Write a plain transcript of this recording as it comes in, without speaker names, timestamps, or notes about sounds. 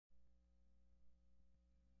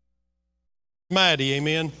Mighty,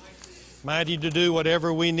 amen. Mighty to do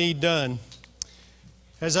whatever we need done.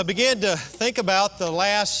 As I began to think about the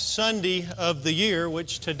last Sunday of the year,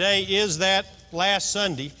 which today is that last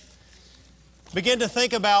Sunday, begin to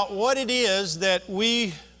think about what it is that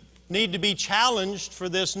we need to be challenged for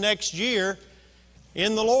this next year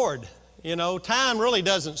in the Lord. You know, time really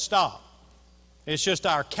doesn't stop. It's just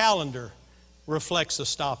our calendar reflects the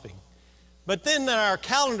stopping. But then our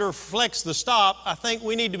calendar reflects the stop. I think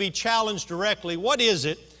we need to be challenged directly. What is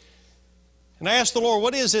it? And I asked the Lord,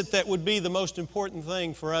 what is it that would be the most important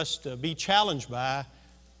thing for us to be challenged by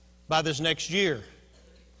this next year?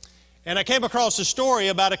 And I came across a story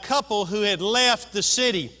about a couple who had left the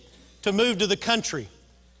city to move to the country.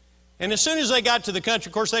 And as soon as they got to the country,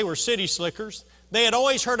 of course they were city slickers, they had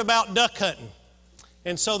always heard about duck hunting.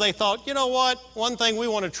 And so they thought, you know what, one thing we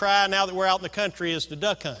want to try now that we're out in the country is to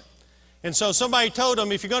duck hunt. And so somebody told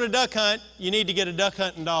them, if you're going to duck hunt, you need to get a duck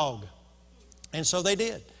hunting dog. And so they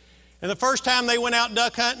did. And the first time they went out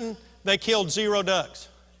duck hunting, they killed 0 ducks.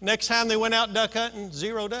 Next time they went out duck hunting,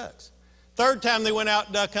 0 ducks. Third time they went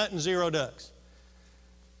out duck hunting, 0 ducks.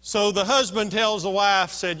 So the husband tells the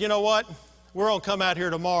wife, said, you know what, we're going to come out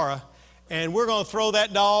here tomorrow and we're going to throw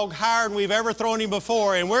that dog higher than we've ever thrown him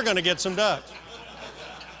before and we're going to get some ducks.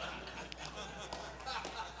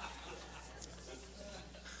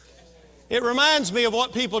 It reminds me of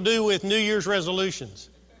what people do with New Year's resolutions.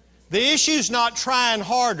 The issue's not trying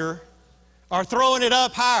harder or throwing it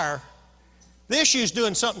up higher. The issue's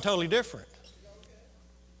doing something totally different.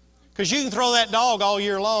 Because you can throw that dog all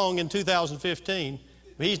year long in 2015,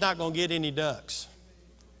 but he's not going to get any ducks.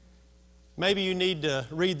 Maybe you need to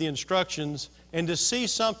read the instructions and to see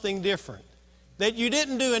something different that you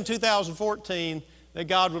didn't do in 2014 that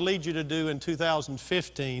God would lead you to do in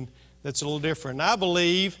 2015 that's a little different. And I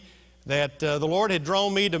believe that the Lord had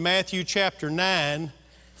drawn me to Matthew chapter 9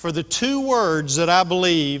 for the 2 words that I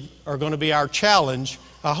believe are going to be our challenge,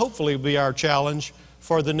 hopefully will be our challenge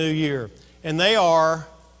for the new year. And they are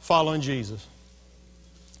following Jesus.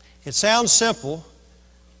 It sounds simple,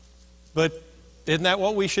 but isn't that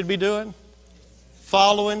what we should be doing?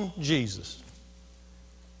 Following Jesus.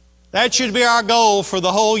 That should be our goal for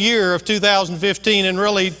the whole year of 2015, and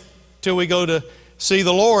really till we go to see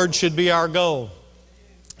the Lord should be our goal.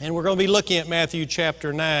 And we're going to be looking at Matthew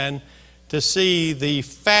chapter 9 to see the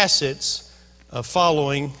facets of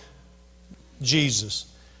following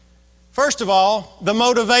Jesus. First of all, the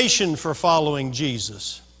motivation for following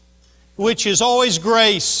Jesus, which is always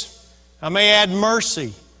grace. I may add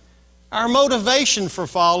mercy. Our motivation for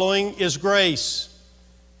following is grace.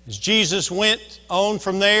 As Jesus went on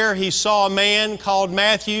from there, he saw a man called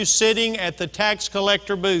Matthew sitting at the tax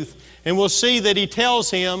collector booth. And we'll see that he tells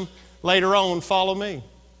him later on, follow me.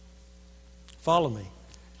 Follow me.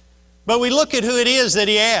 But we look at who it is that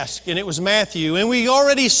he asked, and it was Matthew. And we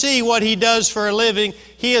already see what he does for a living.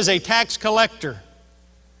 He is a tax collector.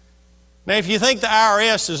 Now, if you think the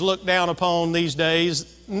IRS is looked down upon these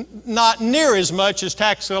days, not near as much as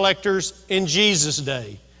tax collectors in Jesus'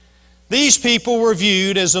 day. These people were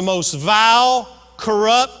viewed as the most vile,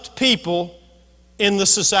 corrupt people in the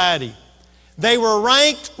society. They were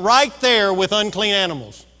ranked right there with unclean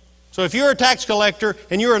animals. So if you're a tax collector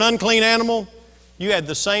and you're an unclean animal, you had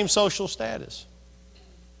the same social status.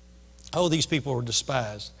 Oh, these people were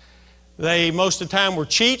despised. They most of the time were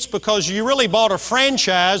cheats because you really bought a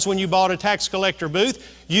franchise when you bought a tax collector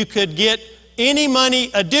booth. You could get any money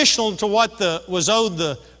additional to what was owed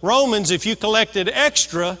the Romans. If you collected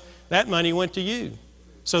extra, that money went to you.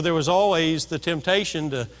 So there was always the temptation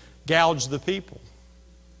to gouge the people.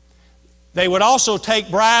 They would also take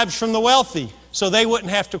bribes from the wealthy, so they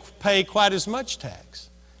wouldn't have to pay quite as much tax.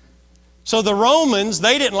 So the Romans,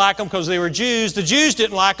 they didn't like them because they were Jews. The Jews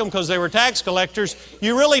didn't like them because they were tax collectors.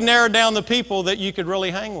 You really narrowed down the people that you could really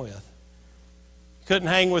hang with. You couldn't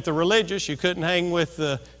hang with the religious. You couldn't hang with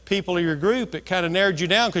the people of your group. It kind of narrowed you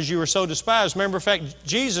down because you were so despised. Remember, in fact,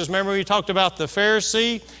 Jesus, remember we talked about the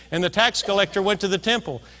Pharisee and the tax collector went to the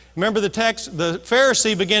temple. Remember the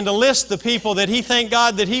Pharisee began to list the people that he thanked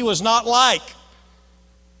God that he was not like.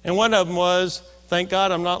 And one of them was, thank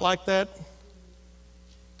God I'm not like that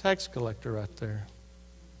tax collector right there.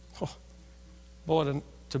 Oh, boy,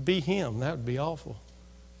 to be him, that would be awful.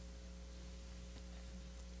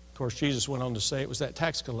 Of course, Jesus went on to say it was that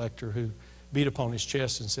tax collector who beat upon his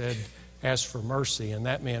chest and said, ask for mercy, and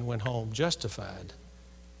that man went home justified.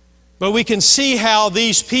 But we can see how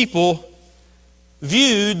these people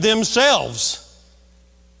viewed themselves,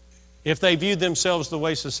 if they viewed themselves the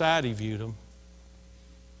way society viewed them.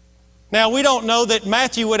 Now, we don't know that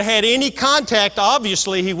Matthew would have had any contact,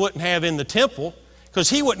 obviously he wouldn't have in the temple, because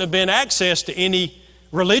he wouldn't have been access to any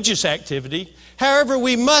religious activity. However,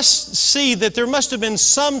 we must see that there must have been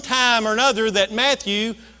some time or another that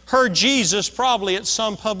Matthew heard Jesus probably at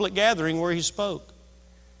some public gathering where he spoke.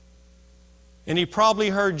 And he probably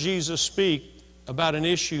heard Jesus speak about an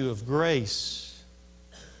issue of grace,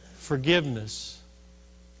 forgiveness,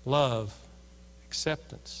 love,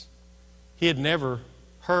 acceptance. He had never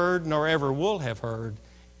heard nor ever will have heard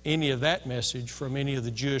any of that message from any of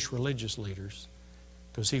the Jewish religious leaders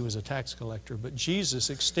because he was a tax collector. But Jesus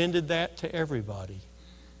extended that to everybody.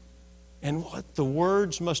 And what the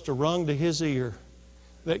words must have rung to his ear,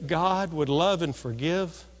 that God would love and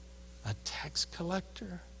forgive a tax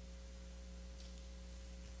collector.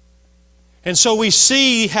 And so we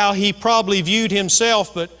see how he probably viewed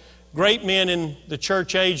himself, but great men in the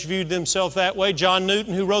church age viewed themselves that way. John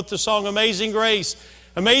Newton, who wrote the song Amazing Grace.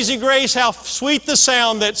 Amazing grace, how sweet the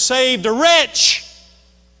sound that saved a wretch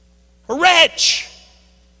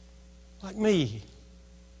like me.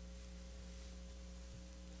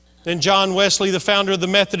 Then John Wesley, the founder of the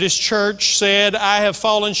Methodist Church, said, I have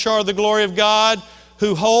fallen short of the glory of God,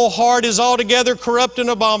 whose whole heart is altogether corrupt and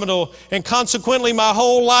abominable, and consequently my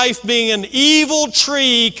whole life being an evil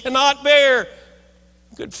tree cannot bear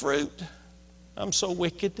good fruit. I'm so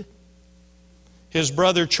wicked. His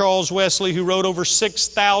brother Charles Wesley, who wrote over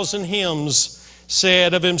 6,000 hymns,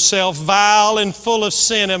 said of himself, vile and full of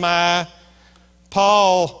sin am I.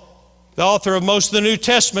 Paul, the author of most of the New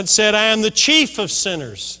Testament, said, I am the chief of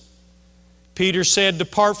sinners. Peter said,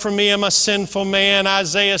 depart from me, I'm a sinful man.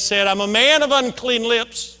 Isaiah said, I'm a man of unclean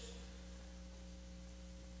lips.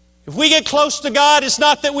 If we get close to God, it's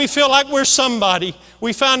not that we feel like we're somebody.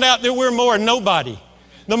 We find out that we're more nobody.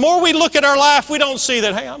 The more we look at our life, we don't see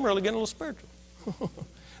that, hey, I'm really getting a little spiritual.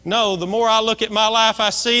 No, the more I look at my life, I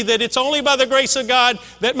see that it's only by the grace of God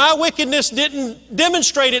that my wickedness didn't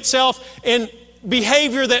demonstrate itself in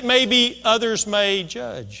behavior that maybe others may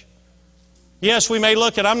judge. Yes, we may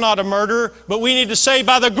look at, I'm not a murderer, but we need to say,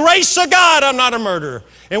 by the grace of God, I'm not a murderer.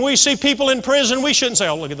 And we see people in prison, we shouldn't say,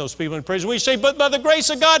 oh, look at those people in prison. We say, but by the grace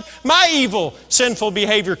of God, my evil, sinful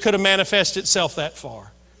behavior could have manifested itself that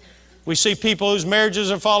far. We see people whose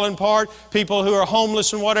marriages are falling apart, people who are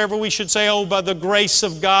homeless and whatever. We should say, oh, by the grace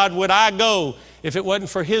of God would I go if it wasn't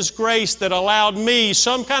for His grace that allowed me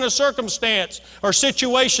some kind of circumstance or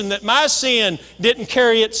situation that my sin didn't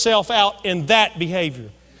carry itself out in that behavior.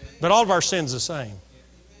 But all of our sin's the same.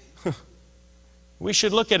 We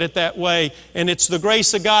should look at it that way, and it's the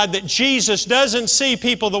grace of God that Jesus doesn't see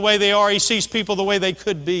people the way they are. He sees people the way they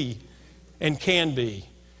could be and can be.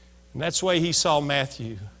 And that's the way He saw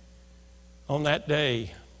Matthew on that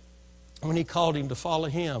day when He called him to follow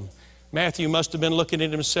Him. Matthew must have been looking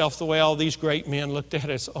at himself the way all these great men looked at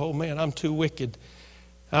us. Oh man, I'm too wicked.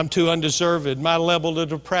 I'm too undeserved. My level of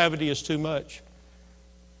depravity is too much.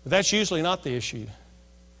 But that's usually not the issue.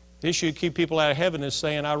 The issue to keep people out of heaven is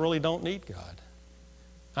saying, I really don't need God.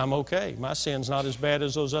 I'm okay. My sin's not as bad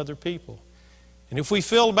as those other people. And if we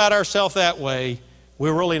feel about ourselves that way,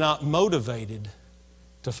 we're really not motivated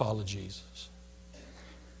to follow Jesus.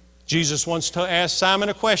 Jesus once asked Simon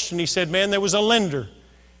a question. He said, man, there was a lender.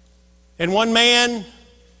 And one man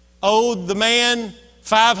owed the man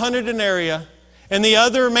 500 denarii, and the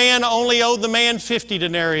other man only owed the man 50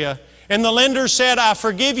 denarii. And the lender said, I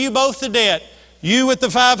forgive you both the debt. You with the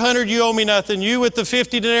 500, you owe me nothing. You with the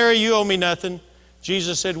 50 denarii, you owe me nothing.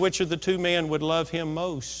 Jesus said, which of the two men would love him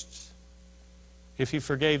most if he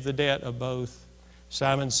forgave the debt of both?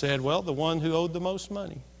 Simon said, well, the one who owed the most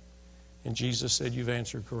money. And Jesus said, you've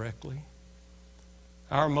answered correctly.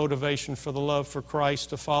 Our motivation for the love for Christ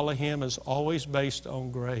to follow Him is always based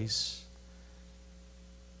on grace.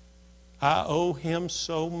 I owe Him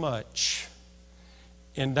so much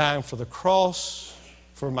in dying for the cross,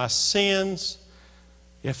 for my sins.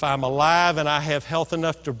 If I'm alive and I have health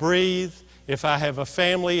enough to breathe, if I have a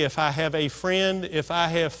family, if I have a friend, if I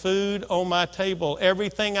have food on my table,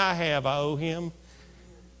 everything I have, I owe Him.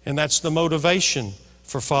 And that's the motivation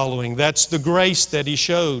for following. That's the grace that He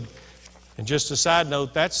showed. And just a side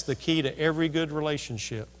note, that's the key to every good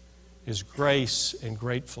relationship, is grace and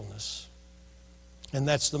gratefulness. And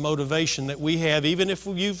that's the motivation that we have, even if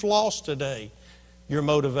you've lost today, your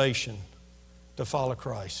motivation to follow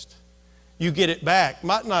Christ. You get it back,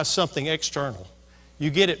 not something external. You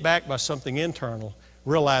get it back by something internal,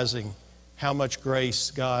 realizing how much grace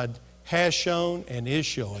God has shown and is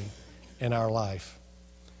showing in our life.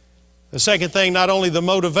 The second thing, not only the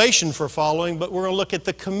motivation for following, but we're going to look at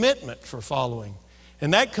the commitment for following.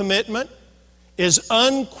 And that commitment is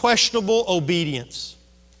unquestionable obedience.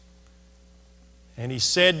 And He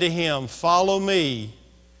said to him, follow me.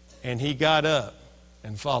 And he got up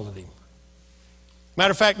and followed Him.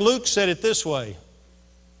 Matter of fact, Luke said it this way.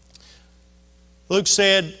 Luke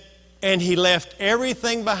said, and he left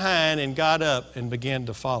everything behind and got up and began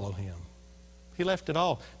to follow him. He left it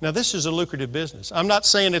all. Now, this is a lucrative business. I'm not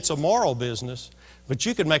saying it's a moral business, but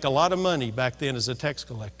you could make a lot of money back then as a tax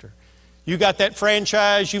collector. You got that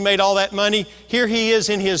franchise, you made all that money. Here he is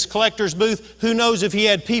in his collector's booth. Who knows if he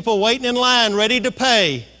had people waiting in line ready to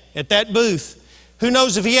pay at that booth? Who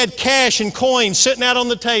knows if he had cash and coins sitting out on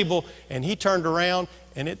the table? And he turned around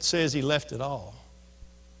and it says he left it all.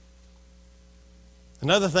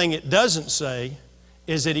 Another thing it doesn't say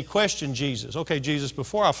is that he questioned Jesus. Okay, Jesus,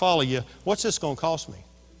 before I follow you, what's this going to cost me?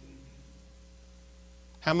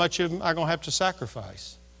 How much am I going to have to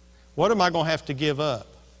sacrifice? What am I going to have to give up?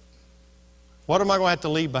 What am I going to have to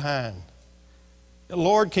leave behind?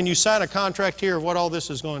 Lord, can you sign a contract here of what all this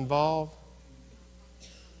is going to involve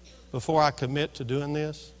before I commit to doing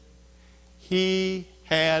this? He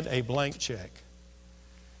had a blank check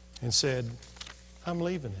and said, I'm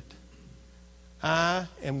leaving it. I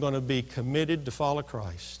am going to be committed to follow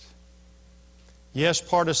Christ. Yes,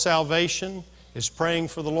 part of salvation is praying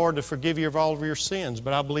for the Lord to forgive you of all of your sins,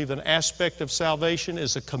 but I believe an aspect of salvation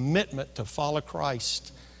is a commitment to follow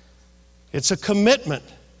Christ. It's a commitment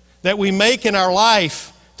that we make in our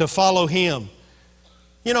life to follow Him.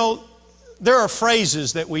 You know, there are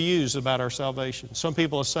phrases that we use about our salvation. Some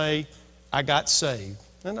people will say, I got saved,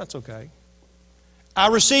 and that's okay. I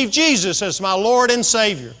received Jesus as my Lord and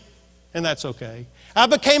Savior, and that's okay. I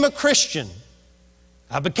became a Christian.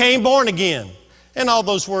 I became born again, and all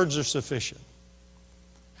those words are sufficient.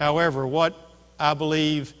 However, what I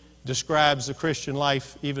believe describes the Christian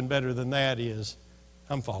life even better than that is,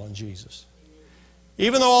 I'm following Jesus.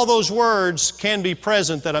 Even though all those words can be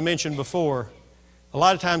present that I mentioned before, a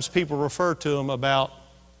lot of times people refer to them about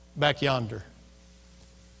back yonder.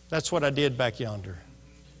 That's what I did back yonder.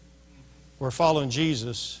 Where following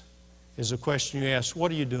Jesus is a question you ask,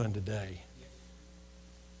 what are you doing today?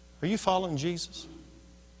 Are you following Jesus?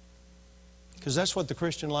 Because that's what the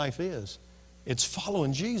Christian life is. It's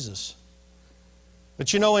following Jesus.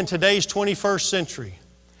 But you know, in today's 21st century,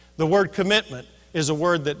 the word commitment is a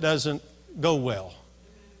word that doesn't go well.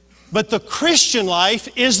 But the Christian life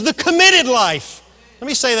is the committed life. Let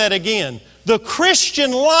me say that again. The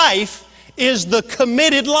Christian life is the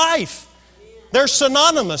committed life. They're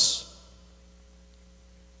synonymous.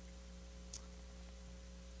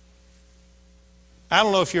 I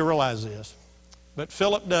don't know if you realize this, but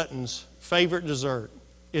Philip Dutton's favorite dessert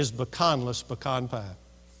is pecanless pecan pie.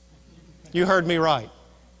 You heard me right.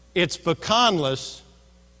 It's pecanless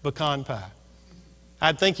pecan pie.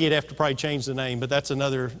 I'd think he'd have to probably change the name, but that's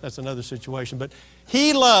another situation. But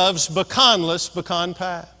he loves pecanless pecan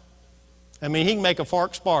pie. I mean, he can make a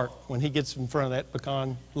fork spark when he gets in front of that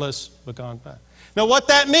pecanless pecan pie. Now, what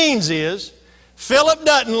that means is Philip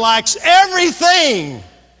Dutton likes everything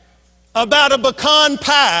about a pecan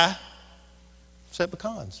pie except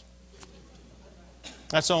pecans.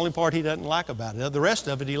 That's the only part he doesn't like about it. The rest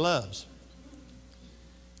of it he loves.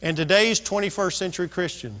 And today's 21st century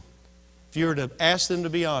Christian, if you were to ask them to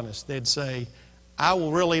be honest, they'd say, I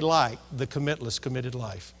will really like the commitless, committed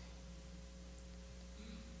life.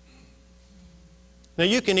 Now,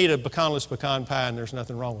 you can eat a pecanless pecan pie and there's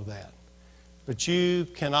nothing wrong with that. But you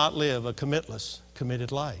cannot live a commitless,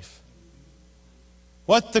 committed life.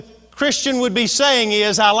 What the Christian would be saying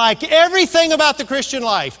is, I like everything about the Christian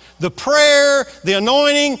life. The prayer, the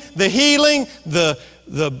anointing, the healing, the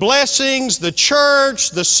blessings, the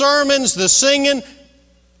church, the sermons, the singing.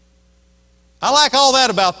 I like all that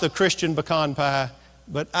about the Christian pecan pie,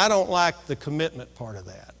 but I don't like the commitment part of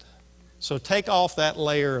that. So take off that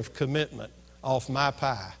layer of commitment off my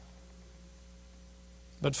pie.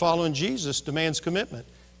 But following Jesus demands commitment.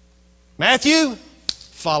 Matthew,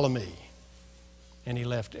 follow me. And he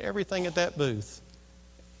left everything at that booth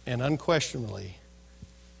and unquestionably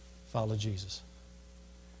followed Jesus.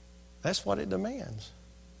 That's what it demands.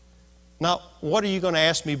 Now, what are you going to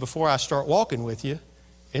ask me before I start walking with you?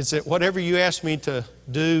 It's that whatever you ask me to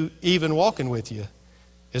do, even walking with you,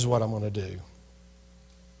 is what I'm going to do.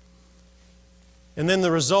 And then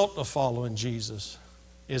the result of following Jesus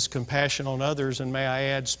is compassion on others, and may I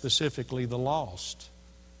add specifically the lost.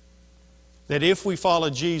 That if we follow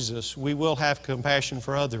Jesus, we will have compassion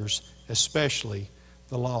for others, especially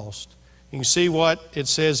the lost. You can see what it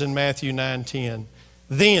says in Matthew 9:10.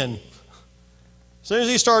 Then, as soon as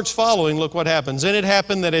he starts following, look what happens. Then it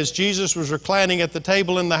happened that as Jesus was reclining at the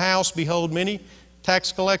table in the house, behold, many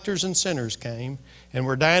tax collectors and sinners came and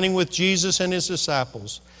were dining with Jesus and his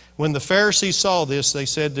disciples. When the Pharisees saw this, they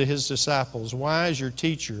said to his disciples, why is your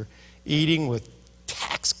teacher eating with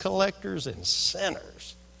tax collectors and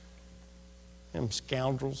sinners? Them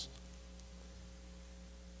scoundrels.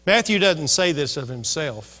 Matthew doesn't say this of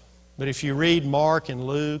himself, but if you read Mark and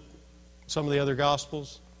Luke, some of the other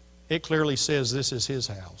Gospels, it clearly says this is his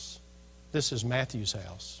house. This is Matthew's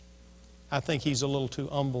house. I think he's a little too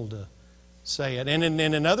humble to say it. And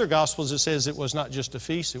in other Gospels it says it was not just a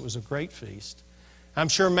feast, it was a great feast. I'm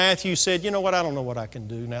sure Matthew said, you know what, I don't know what I can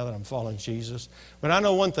do now that I'm following Jesus, but I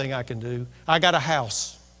know one thing I can do. I got a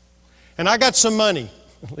house, and I got some money,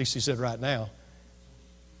 at least he said right now,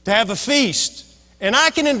 to have a feast. And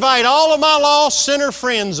I can invite all of my lost sinner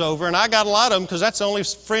friends over, and I got a lot of them because that's the only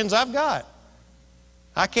friends I've got.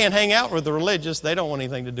 I can't hang out with the religious. They don't want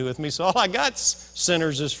anything to do with me, so all I got's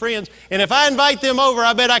sinners as friends. And if I invite them over,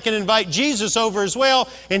 I bet I can invite Jesus over as well,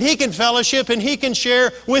 and He can fellowship, and He can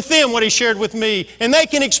share with them what He shared with me, and they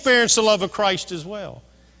can experience the love of Christ as well.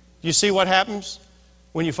 You see what happens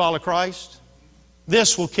when you follow Christ?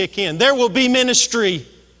 This will kick in. There will be ministry.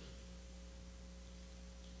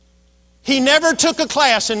 He never took a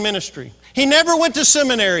class in ministry. He never went to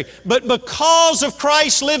seminary. But because of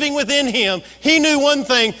Christ living within him, he knew one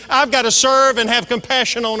thing: I've got to serve and have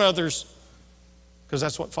compassion on others. Because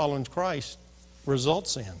that's what following Christ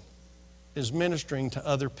results in, is ministering to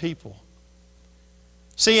other people.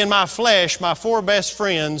 See, in my flesh, my 4 best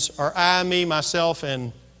friends are I, me, myself,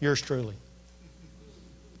 and yours truly.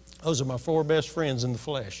 Those are my 4 best friends in the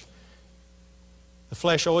flesh. The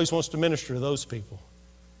flesh always wants to minister to those people.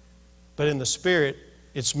 But in the Spirit,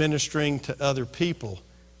 it's ministering to other people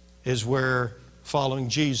is where following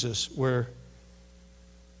Jesus, where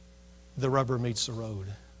the rubber meets the road.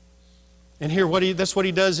 And here, that's what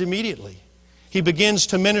he does immediately. He begins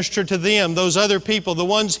to minister to them, those other people, the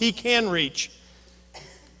ones he can reach.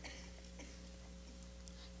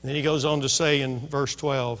 Then he goes on to say in verse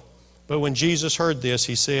 12, but when Jesus heard this,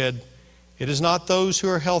 he said, it is not those who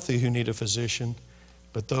are healthy who need a physician,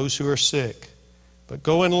 but those who are sick. But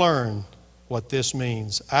go and learn what this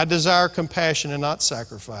means. I desire compassion and not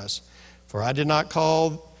sacrifice, for I did not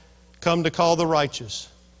come to call the righteous,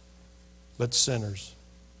 but sinners.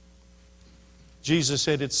 Jesus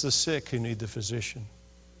said it's the sick who need the physician.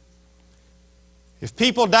 If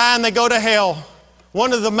people die and they go to hell,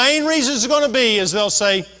 one of the main reasons it's going to be is they'll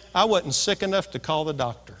say, I wasn't sick enough to call the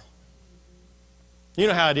doctor. You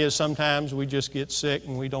know how it is sometimes we just get sick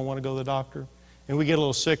and we don't want to go to the doctor. And we get a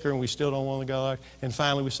little sicker and we still don't want to go. And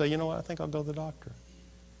finally we say, you know what, I think I'll go to the doctor.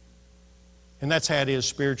 And that's how it is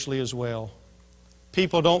spiritually as well.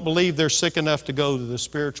 People don't believe they're sick enough to go to the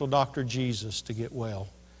spiritual doctor Jesus to get well.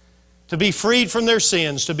 To be freed from their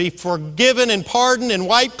sins, to be forgiven and pardoned and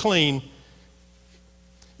wiped clean.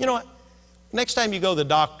 You know what, next time you go to the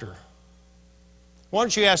doctor, why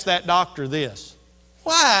don't you ask that doctor this?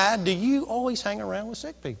 Why do you always hang around with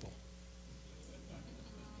sick people?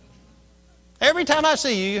 Every time I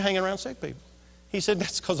see you, you're hanging around sick people. He said,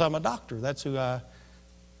 that's because I'm a doctor. That's who I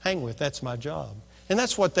hang with. That's my job. And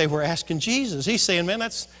that's what they were asking Jesus. He's saying, man,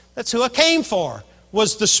 that's who I came for,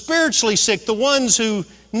 was the spiritually sick, the ones who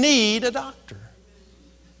need a doctor.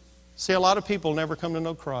 See, a lot of people never come to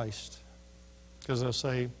know Christ because they'll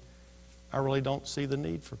say, I really don't see the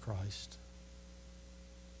need for Christ.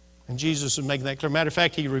 And Jesus was making that clear. Matter of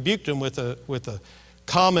fact, he rebuked them with a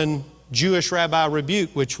common Jewish rabbi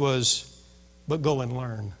rebuke, which was, but go and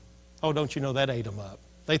learn. Oh, don't you know that ate them up?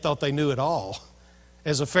 They thought they knew it all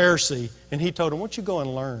as a Pharisee. And he told them, why don't you go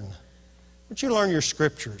and learn? Why don't you learn your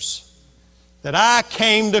scriptures? That I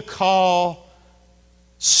came to call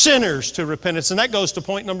sinners to repentance. And that goes to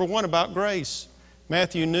point number 1 about grace.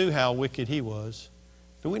 Matthew knew how wicked he was.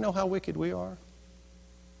 Do we know how wicked we are?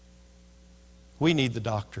 We need the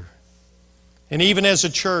doctor. And even as a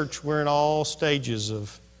church, we're in all stages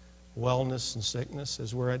of wellness and sickness,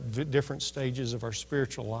 as we're at different stages of our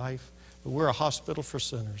spiritual life. But we're a hospital for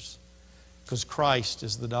sinners because Christ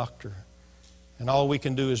is the doctor. And all we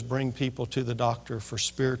can do is bring people to the doctor for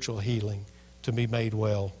spiritual healing, to be made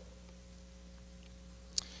well.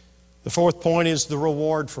 The 4th point is the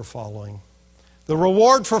reward for following. The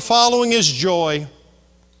reward for following is joy.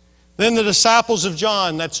 Then the disciples of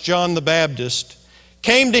John, that's John the Baptist,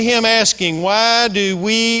 came to him asking, why do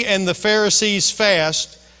we and the Pharisees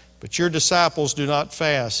fast, but your disciples do not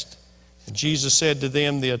fast? And Jesus said to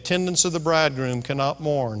them, the attendants of the bridegroom cannot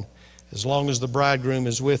mourn as long as the bridegroom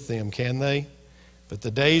is with them, can they? But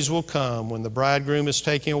the days will come when the bridegroom is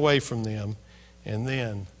taken away from them, and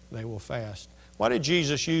then they will fast. Why did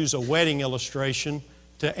Jesus use a wedding illustration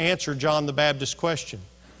to answer John the Baptist's question?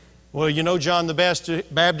 Well, you know, John the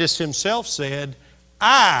Baptist himself said,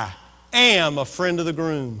 I am a friend of the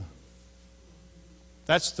groom.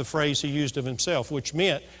 That's the phrase he used of himself, which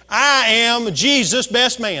meant, I am Jesus'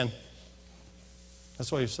 best man.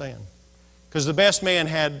 That's what he was saying. Because the best man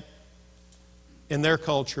had in their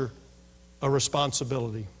culture, a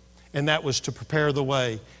responsibility, and that was to prepare the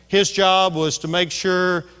way. His job was to make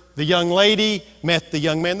sure the young lady met the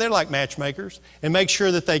young man. They're like matchmakers. And make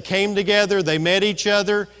sure that they came together, they met each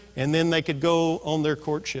other, and then they could go on their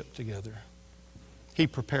courtship together. He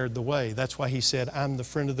prepared the way. That's why he said, I'm the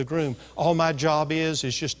friend of the groom. All my job is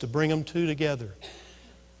just to bring them two together.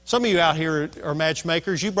 Some of you out here are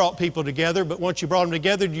matchmakers. You brought people together, but once you brought them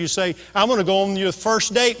together, do you say, I'm going to go on your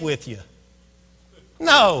first date with you?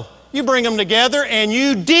 No. You bring them together and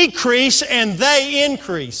you decrease and they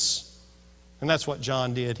increase. And that's what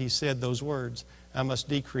John did. He said those words, I must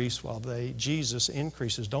decrease while Jesus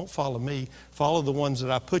increases. Don't follow me. Follow the ones that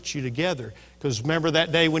I put you together. Because remember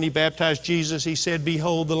that day when he baptized Jesus, he said,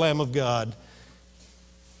 behold the Lamb of God.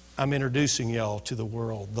 I'm introducing y'all to the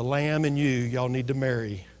world. The Lamb and y'all need to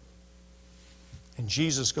marry. And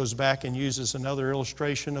Jesus goes back and uses another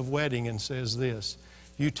illustration of wedding and says this.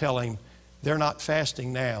 You tell him, they're not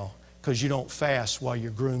fasting now because you don't fast while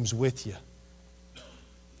your groom's with you.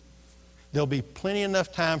 There'll be plenty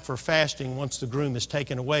enough time for fasting once the groom is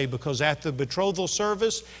taken away, because at the betrothal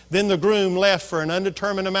service, then the groom left for an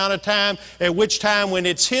undetermined amount of time, at which time, when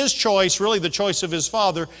it's his choice, really the choice of his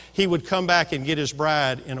father, he would come back and get his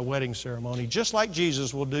bride in a wedding ceremony, just like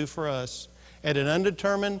Jesus will do for us. At an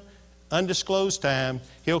undetermined, undisclosed time,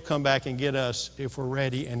 he'll come back and get us if we're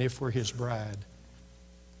ready and if we're his bride.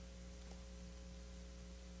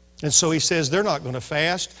 And so he says they're not going to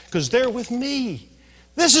fast because they're with me.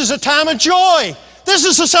 This is a time of joy. This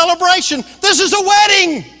is a celebration. This is a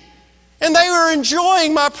wedding. And they were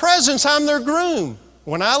enjoying my presence. I'm their groom.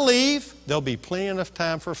 When I leave, there'll be plenty enough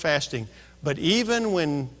time for fasting. But even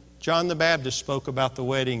when John the Baptist spoke about the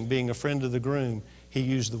wedding being a friend of the groom, he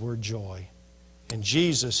used the word joy. And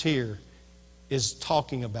Jesus here is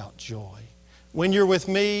talking about joy. When you're with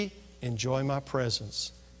me, enjoy my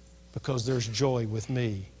presence, because there's joy with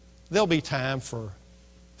me. There'll be time for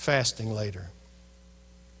fasting later.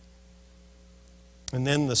 And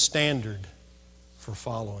then the standard for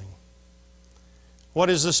following. What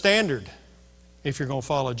is the standard if you're going to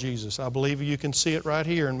follow Jesus? I believe you can see it right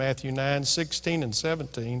here in Matthew 9, 16 and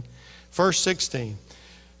 17. Verse 16.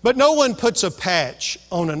 But no one puts a patch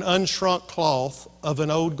on an unshrunk cloth of an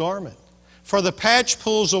old garment, for the patch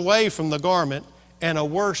pulls away from the garment and a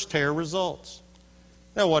worse tear results.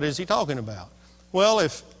 Now what is he talking about? Well,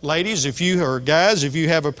 ladies, if you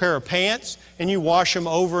have a pair of pants and you wash them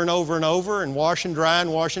over and over and over and wash and dry,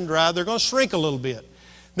 they're going to shrink a little bit.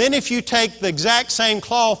 Then if you take the exact same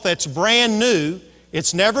cloth that's brand new,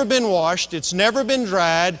 it's never been washed, it's never been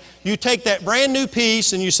dried, you take that brand new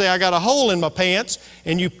piece and you say, I got a hole in my pants,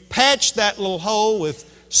 and you patch that little hole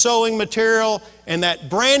with sewing material and that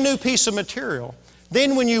brand new piece of material.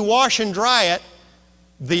 Then when you wash and dry it,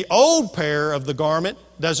 the old pair of the garment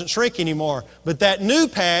doesn't shrink anymore. But that new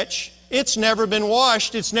patch, it's never been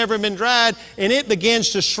washed, it's never been dried, and it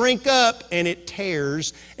begins to shrink up and it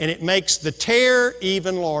tears, and it makes the tear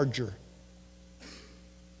even larger.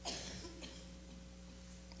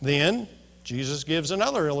 Then Jesus gives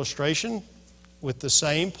another illustration with the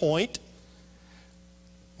same point.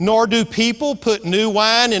 Nor do people put new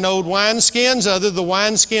wine in old wineskins, other the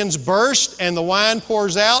wineskins burst and the wine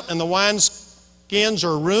pours out and the wineskins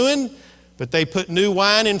are ruined. But they put new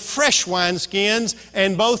wine in fresh wineskins,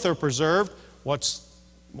 and both are preserved. What's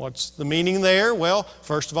the meaning there? Well,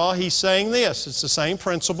 first of all, he's saying this. It's the same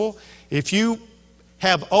principle. If you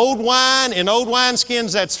have old wine in old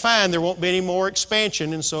wineskins, that's fine. There won't be any more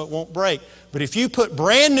expansion, and so it won't break. But if you put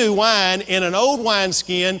brand new wine in an old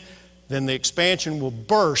wineskin, then the expansion will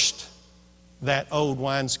burst that old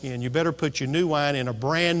wineskin. You better put your new wine in a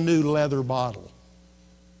brand new leather bottle.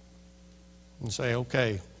 And say,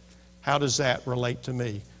 okay, how does that relate to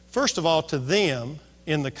me? First of all, to them,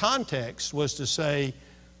 in the context, was to say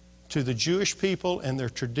to the Jewish people and their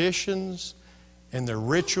traditions and their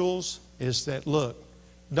rituals is that, look,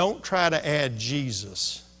 don't try to add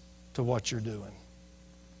Jesus to what you're doing.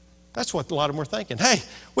 That's what a lot of them were thinking. Hey,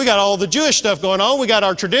 we got all the Jewish stuff going on. We got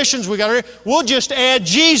our traditions. We'll just add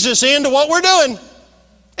Jesus into what we're doing,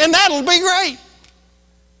 and that'll be great.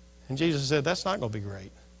 And Jesus said, that's not going to be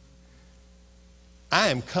great. I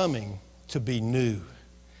am coming to be new.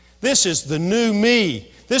 This is the new me.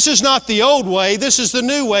 This is not the old way. This is the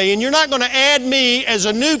new way. And you're not going to add me as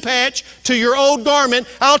a new patch to your old garment.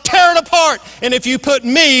 I'll tear it apart. And if you put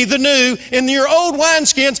me, the new, in your old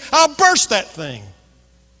wineskins, I'll burst that thing.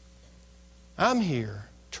 I'm here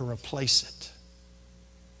to replace it,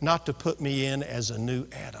 not to put me in as a new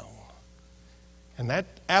add-on. And that,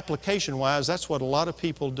 application-wise, that's what a lot of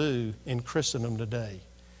people do in Christendom today.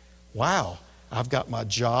 Wow. I've got my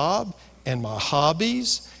job and my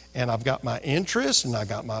hobbies and I've got my interests, and I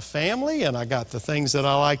got my family, and I got the things that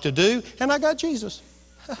I like to do, and I got Jesus.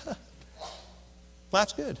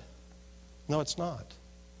 Life's good. No, it's not.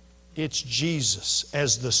 It's Jesus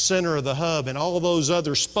as the center of the hub, and all those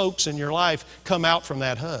other spokes in your life come out from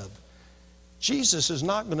that hub. Jesus is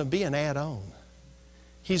not going to be an add-on.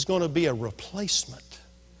 He's going to be a replacement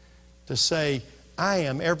to say, I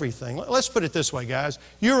am everything. Let's put it this way, guys.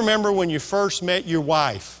 You remember when you first met your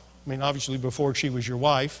wife. I mean, obviously before she was your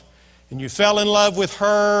wife. And you fell in love with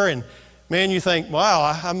her, and man, you think,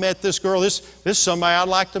 wow, I met this girl. This is somebody I'd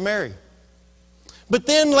like to marry. But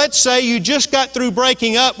then let's say you just got through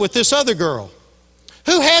breaking up with this other girl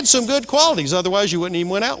who had some good qualities. Otherwise, you wouldn't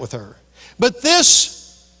even went out with her. But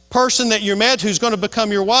this person that you met who's going to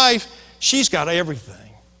become your wife, she's got everything.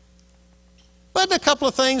 But a couple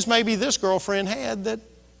of things maybe this girlfriend had that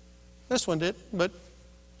this one did, but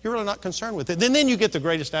you're really not concerned with it. And then you get the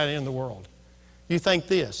greatest idea in the world. You think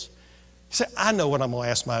this. You say, I know what I'm going to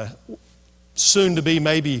ask my soon-to-be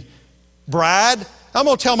maybe bride. I'm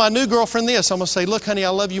going to tell my new girlfriend this. I'm going to say, look, honey, I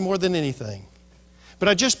love you more than anything. But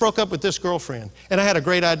I just broke up with this girlfriend, and I had a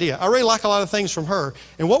great idea. I really like a lot of things from her.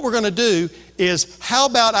 And what we're going to do is, how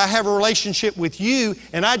about I have a relationship with you,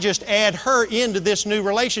 and I just add her into this new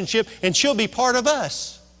relationship, and she'll be part of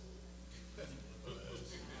us.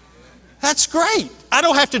 That's great. I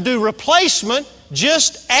don't have to do replacement,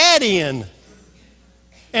 just add in.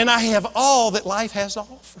 And I have all that life has to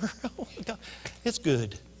offer. Oh my God. It's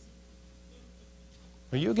good.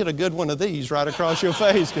 Well, you'll get a good one of these right across your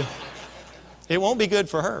face. It won't be good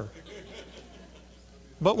for her.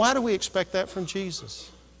 But why do we expect that from Jesus?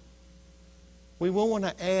 We won't want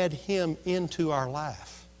to add Him into our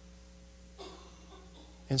life.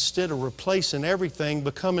 Instead of replacing everything,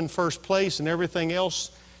 becoming first place, and everything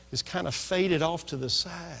else is kind of faded off to the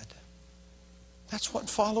side. That's what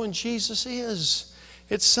following Jesus is.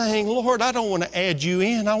 It's saying, Lord, I don't want to add you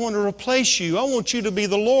in. I want to replace you. I want you to be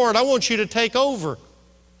the Lord. I want you to take over.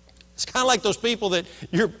 It's kind of like those people that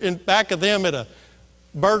you're in back of them at a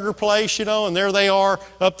burger place, you know, and there they are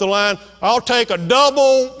up the line. I'll take a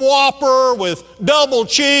double Whopper with double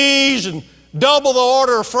cheese and double the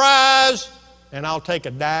order of fries, and I'll take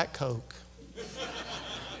a Diet Coke.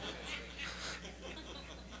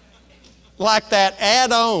 Like that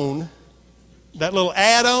add-on, that little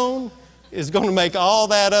add-on is going to make all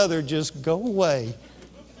that other just go away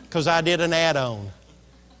because I did an add-on. And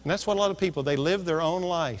that's what a lot of people, they live their own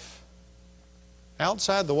life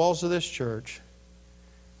outside the walls of this church,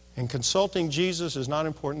 and consulting Jesus is not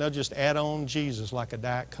important. They'll just add on Jesus like a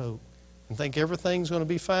Diet Coke and think everything's going to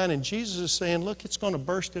be fine. And Jesus is saying, look, it's going to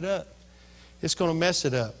burst it up. It's going to mess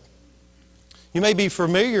it up. You may be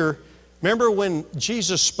familiar, remember when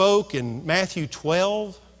Jesus spoke in Matthew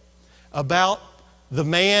 12 about the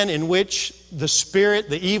man in which the spirit,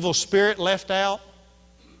 the evil spirit left out?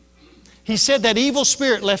 He said that evil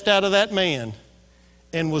spirit left out of that man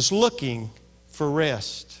and was looking for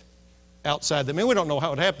rest outside the man. We don't know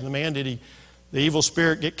how it happened to the man. Did the evil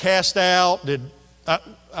spirit get cast out? Did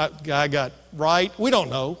guy got right? We don't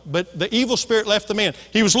know. But the evil spirit left the man.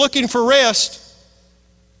 He was looking for rest.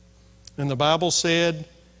 And the Bible said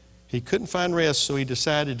he couldn't find rest, so he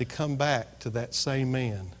decided to come back to that same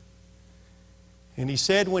man. And he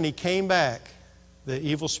said when he came back, the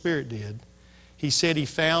evil spirit did, he said he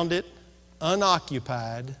found it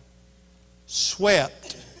unoccupied,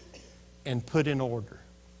 swept, and put in order.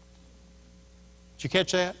 Did you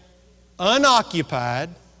catch that? Unoccupied,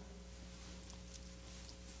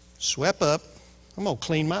 swept up. I'm going to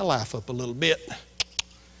clean my life up a little bit.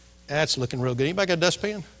 That's looking real good. Anybody got a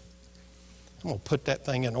dustpan? I'm going to put that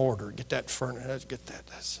thing in order. Get that furniture. Let's get that.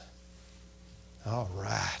 All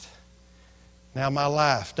right. Now my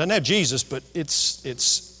life doesn't have Jesus, but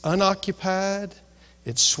it's unoccupied,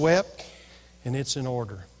 it's swept, and it's in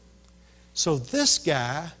order. So this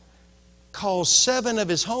guy calls 7 of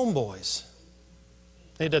his homeboys.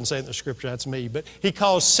 It doesn't say in the scripture, that's me, but he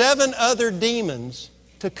calls 7 other demons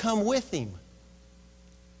to come with him.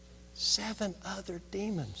 7 other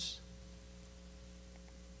demons.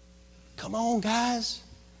 Come on, guys.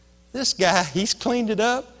 This guy, he's cleaned it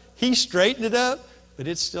up, he's straightened it up, but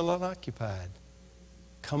it's still unoccupied.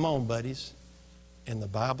 Come on, buddies. And the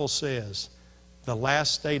Bible says the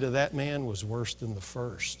last state of that man was worse than the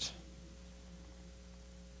first.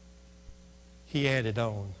 He added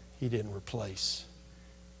on. He didn't replace.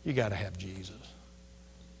 You got to have Jesus.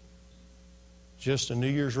 Just a New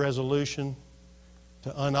Year's resolution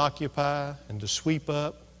to unoccupy and to sweep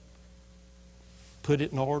up, put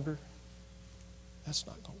it in order. That's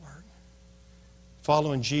not going to work.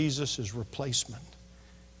 Following Jesus is replacement,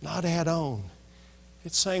 not add on.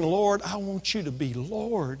 It's saying, Lord, I want you to be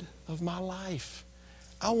Lord of my life.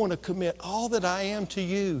 I want to commit all that I am to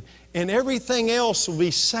you, and everything else will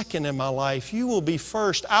be second in my life. You will be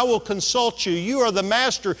first. I will consult you. You are the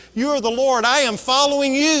master. You are the Lord. I am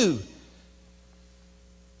following you.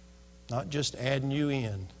 Not just adding you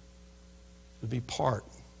in, to be part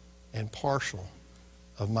and partial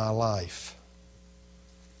of my life.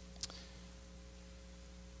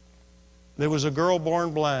 There was a girl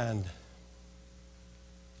born blind.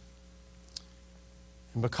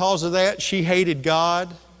 And because of that, she hated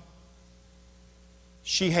God.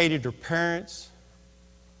 She hated her parents.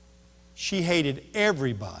 She hated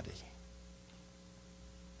everybody.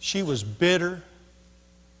 She was bitter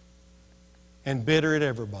and bitter at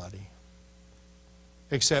everybody,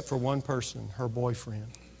 except for one person, her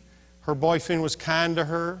boyfriend. Her boyfriend was kind to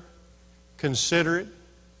her, considerate,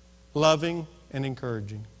 loving, and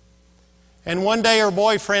encouraging. And one day her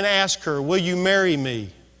boyfriend asked her, "Will you marry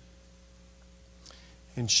me?"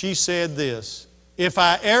 And she said this, "If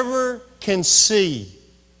I ever can see,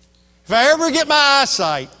 if I ever get my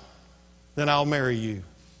eyesight, then I'll marry you."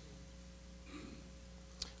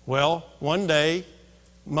 Well, one day,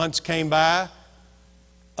 months came by,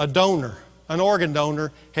 a donor, an organ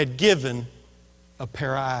donor, had given a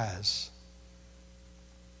pair of eyes.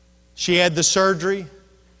 She had the surgery.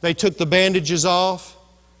 They took the bandages off.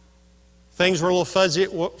 Things were a little fuzzy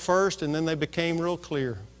at first, and then they became real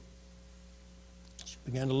clear. She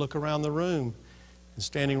began to look around the room, and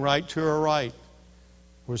standing right to her right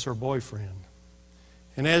was her boyfriend.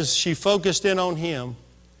 And as she focused in on him,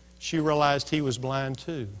 she realized he was blind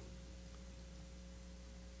too.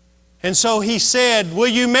 And so he said, "Will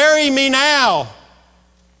you marry me now?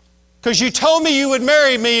 Because you told me you would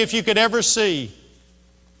marry me if you could ever see."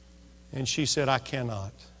 And she said, "I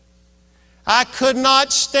cannot. I could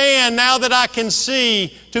not stand, now that I can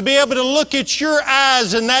see, to be able to look at your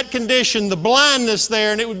eyes in that condition, the blindness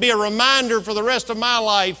there, and it would be a reminder for the rest of my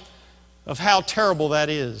life of how terrible that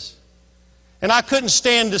is. And I couldn't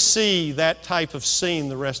stand to see that type of scene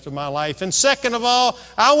the rest of my life. And second of all,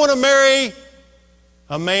 I want to marry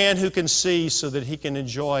a man who can see so that he can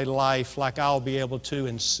enjoy life like I'll be able to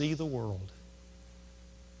and see the world.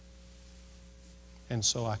 And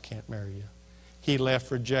so I can't marry you." He left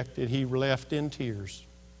rejected. He left in tears.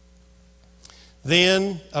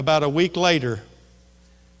 Then, about a week later,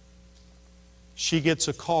 she gets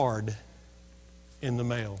a card in the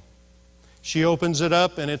mail. She opens it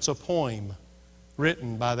up, and it's a poem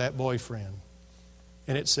written by that boyfriend.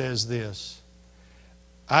 And it says this: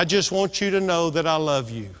 "I just want you to know that I love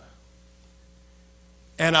you.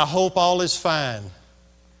 And I hope all is fine.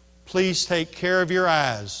 Please take care of your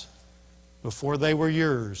eyes. Before they were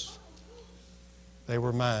yours, they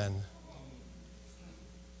were mine."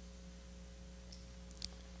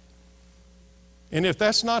 And if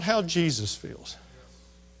that's not how Jesus feels,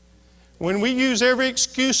 when we use every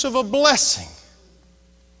excuse of a blessing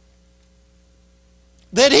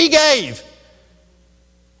that He gave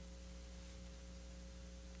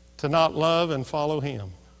to not love and follow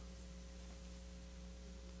Him.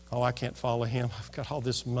 "Oh, I can't follow Him. I've got all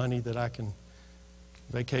this money that I can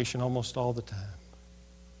vacation almost all the time."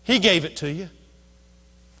 He gave it to you.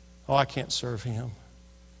 "Oh, I can't serve Him.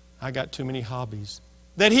 I got too many hobbies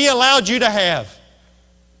that He allowed you to have."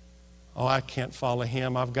 "Oh, I can't follow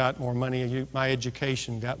Him. I've got more money. My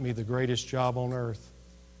education got me the greatest job on earth."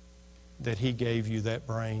 That He gave you that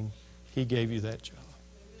brain. He gave you that job.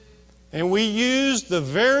 And we use the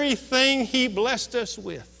very thing He blessed us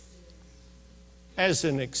with as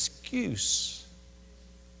an excuse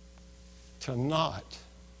to not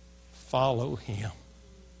follow Him.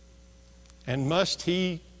 And must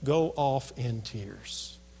He go off in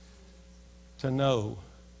tears to know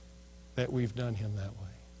that we've done Him that way.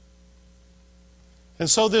 And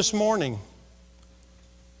so this morning,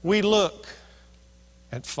 we look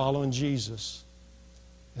at following Jesus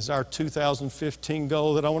as our 2015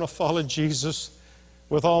 goal, that I want to follow Jesus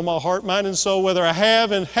with all my heart, mind, and soul. Whether I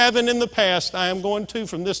have and haven't in the past, I am going to,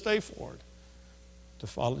 from this day forward, to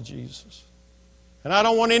follow Jesus. And I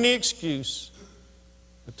don't want any excuse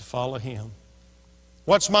but to follow Him.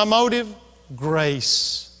 What's my motive?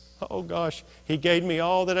 Grace. Oh gosh, He gave me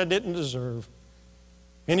all that I didn't deserve.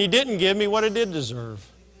 And He didn't give me what I did deserve.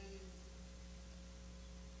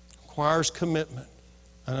 It requires commitment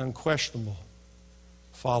and unquestionable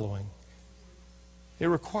following. It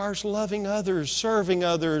requires loving others, serving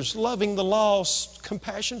others, loving the lost,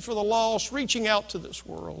 compassion for the lost, reaching out to this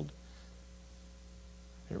world.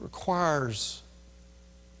 It requires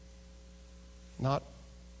not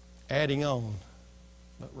adding on,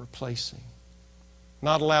 but replacing.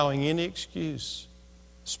 Not allowing any excuse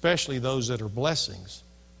especially those that are blessings,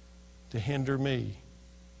 to hinder me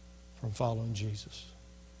from following Jesus.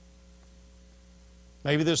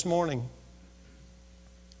 Maybe this morning,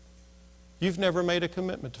 you've never made a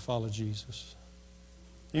commitment to follow Jesus.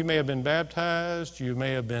 You may have been baptized, you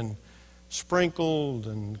may have been sprinkled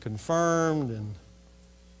and confirmed and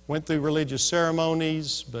went through religious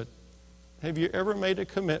ceremonies, but have you ever made a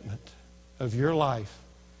commitment of your life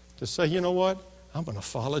to say, you know what, I'm going to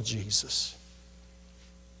follow Jesus?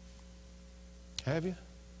 Have you?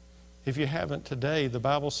 If you haven't today, the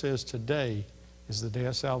Bible says today is the day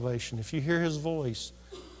of salvation. If you hear His voice,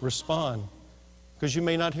 respond. Because you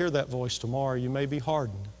may not hear that voice tomorrow. You may be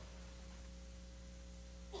hardened.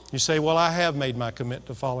 You say, well, I have made my commitment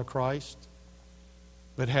to follow Christ.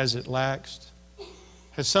 But has it laxed?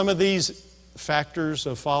 Has some of these factors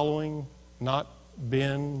of following not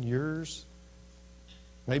been yours?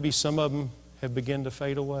 Maybe some of them have begun to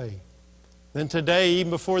fade away. Then today, even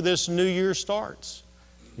before this new year starts,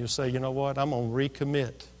 you'll say, you know what, I'm going to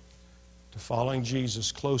recommit to following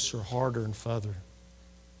Jesus closer, harder, and further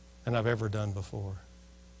than I've ever done before.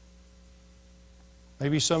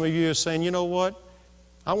 Maybe some of you are saying, you know what,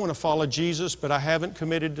 I want to follow Jesus, but I haven't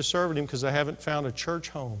committed to serving Him because I haven't found a church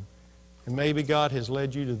home. And maybe God has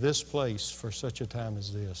led you to this place for such a time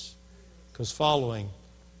as this, because following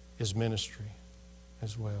is ministry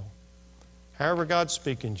as well. However God's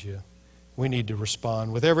speaking to you, we need to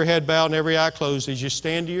respond. With every head bowed and every eye closed, as you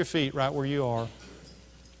stand to your feet right where you are.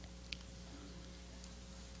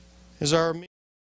 As our